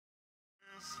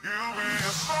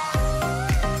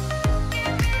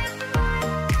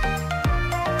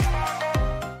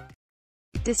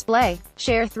Display,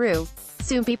 Sharethrough.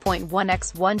 Soompi.1x1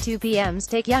 2PM's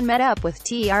Taecyeon met up with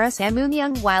T-ara's Eun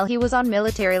Jung while he was on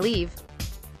military leave.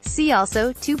 See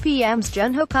also, 2PM's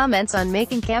Junho comments on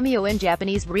making cameo in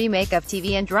Japanese remake of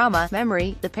TV and drama,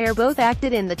 Memory. The pair both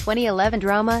acted in the 2011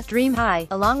 drama, Dream High,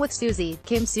 along with Suzy,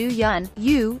 Kim Soo-yeon,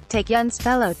 Taecyeon's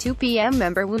fellow 2PM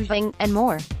member Eun Jung, and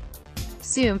more.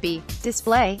 Soompi.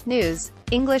 Display, News.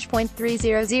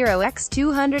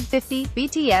 English.300x250,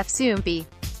 BTF Soompi.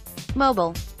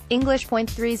 Mobile.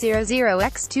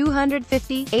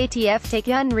 English.300x250, ATF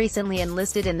Taecyeon recently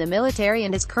enlisted in the military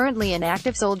and is currently an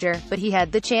active soldier, but he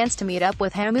had the chance to meet up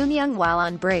with Eun Jung while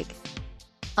on break.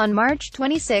 On March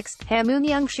 26, Eun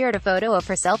Jung shared a photo of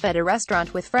herself at a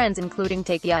restaurant with friends including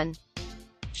Taecyeon.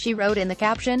 She wrote in the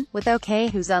caption, "With OK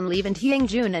who's on leave and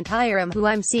Eun Jung and T-ara who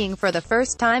I'm seeing for the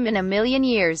first time in a million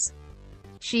years."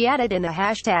 She added in the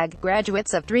hashtag,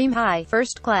 "Graduates of Dream High,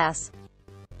 First Class."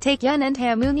 Taecyeon and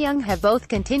Eun Jung have both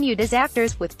continued as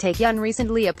actors, with Taecyeon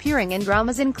recently appearing in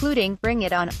dramas including Bring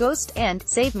It On, Ghost, and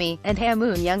Save Me, and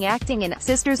Eun Jung acting in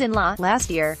Sisters-in-Law last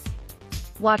year.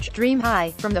 Watch Dream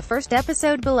High from the first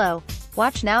episode below.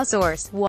 Watch now. Source.